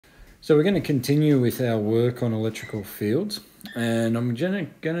So we're going to continue with our work on electrical fields, and I'm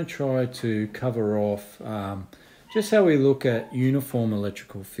going to try to cover off just how we look at uniform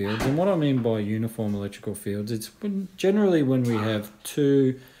electrical fields. And what I mean by uniform electrical fields, it's generally when we have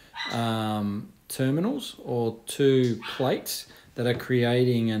two terminals or two plates that are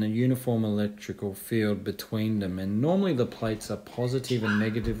creating a uniform electrical field between them. And normally the plates are positive and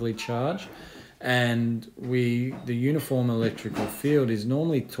negatively charged. And the uniform electrical field is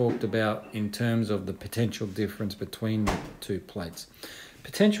normally talked about in terms of the potential difference between the two plates.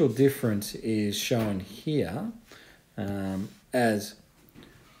 Potential difference is shown here as,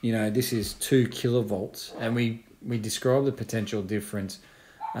 this is 2 kilovolts, and we describe the potential difference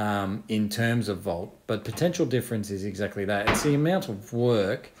in terms of volt, but potential difference is exactly that. It's the amount of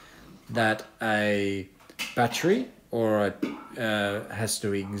work that a battery or has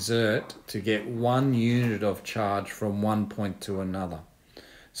to exert to get 1 unit of charge from one point to another.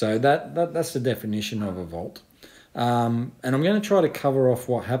 So that's the definition of a volt. And I'm going to try to cover off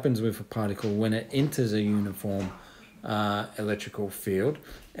what happens with a particle when it enters a uniform electrical field,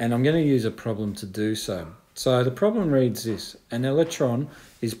 and I'm going to use a problem to do so. So the problem reads this: an electron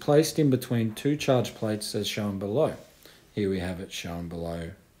is placed in between two charged plates as shown below. Here we have it shown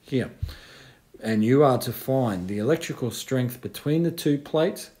below here. And you are to find the electrical strength between the two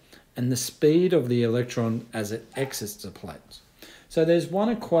plates and the speed of the electron as it exits the plates. So there's one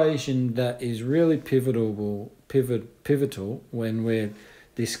equation that is really pivotal when we're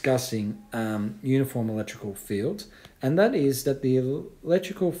discussing uniform electrical fields, and that is that the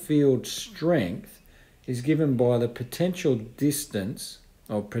electrical field strength is given by the potential distance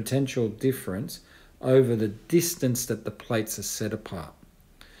or potential difference over the distance that the plates are set apart.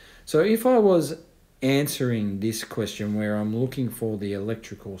 So if I was answering this question where I'm looking for the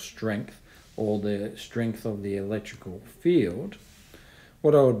electrical strength or the strength of the electrical field,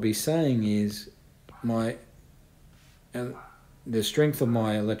 what I would be saying is the strength of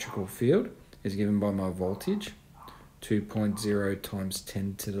my electrical field is given by my voltage, 2.0 times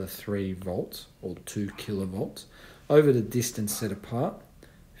 10 to the 3 volts, or 2 kilovolts, over the distance set apart,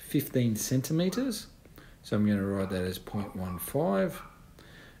 15 centimeters. So I'm going to write that as 0.15.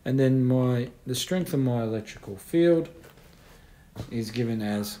 And then the strength of my electrical field is given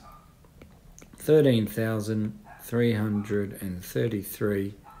as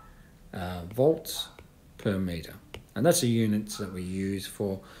 13,333 volts per meter. And that's the units that we use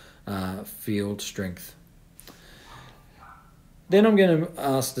for field strength. Then I'm going to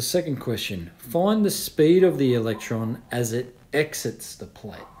ask the second question. Find the speed of the electron as it exits the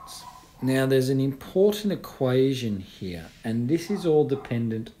plates. Now there's an important equation here, and this is all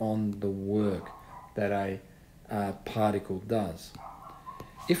dependent on the work that a particle does.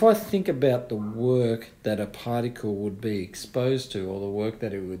 If I think about the work that a particle would be exposed to, or the work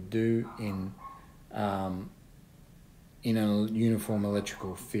that it would do in a uniform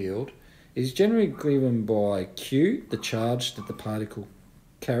electrical field, is generally given by Q, the charge that the particle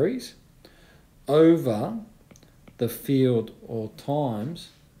carries, over the field, or times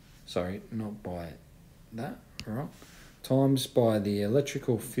by the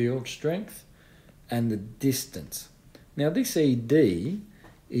electrical field strength and the distance. Now this ED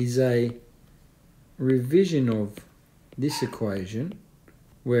is a revision of this equation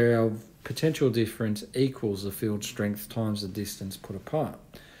where our potential difference equals the field strength times the distance put apart.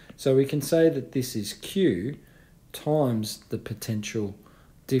 So we can say that this is Q times the potential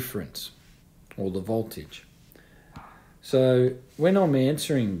difference, or the voltage. So when I'm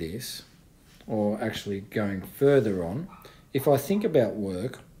answering this, or actually going further on, if I think about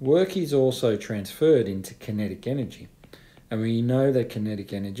work is also transferred into kinetic energy. And we know that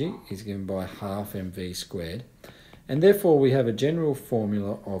kinetic energy is given by half mv squared. And therefore we have a general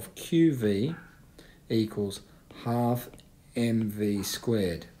formula of QV equals half mv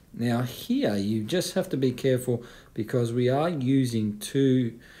squared. Now here you just have to be careful because we are using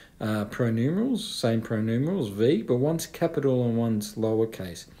two pronumerals, same pronumerals, V, but one's capital and one's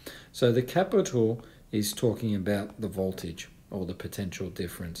lowercase. So the capital is talking about the voltage or the potential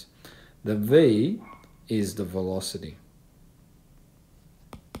difference. The V is the velocity.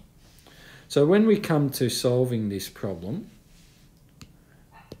 So when we come to solving this problem,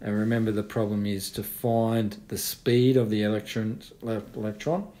 and remember the problem is to find the speed of the electron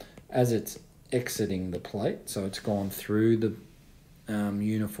as it's exiting the plate, so it's gone through the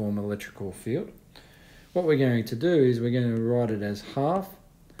uniform electrical field. What we're going to do is we're going to write it as half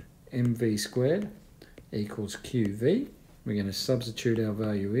mv squared equals QV. We're going to substitute our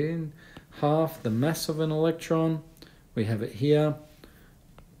value in. Half the mass of an electron, we have it here,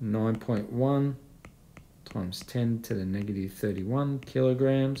 9.1 times 10 to the negative 31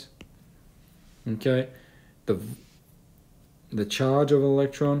 kilograms. Okay, the charge of an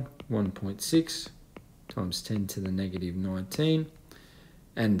electron, 1.6 times 10 to the negative 19,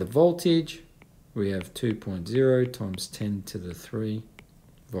 and the voltage, we have 2.0 times 10 to the 3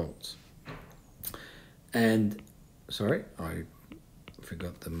 volts. And, sorry, I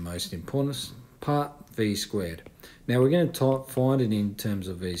forgot the most important part, V squared. Now we're going to find it in terms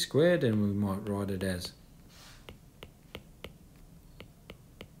of V squared, and we might write it as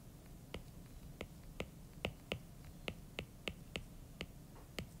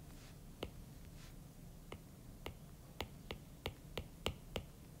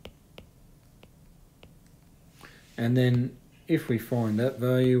and then if we find that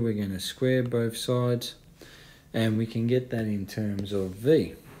value, we're going to square both sides, and we can get that in terms of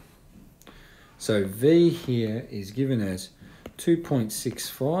V. So V here is given as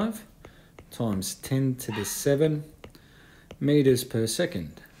 2.65 times 10 to the 7 meters per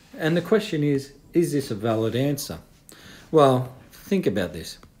second. And the question is this a valid answer? Well, think about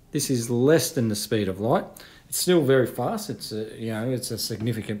this. This is less than the speed of light. It's still very fast. It's a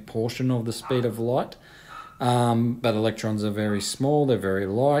significant portion of the speed of light. But electrons are very small. They're very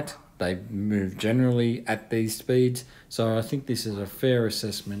light. They move generally at these speeds. So I think this is a fair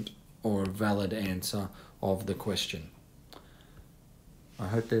assessment or a valid answer of the question. I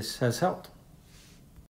hope this has helped.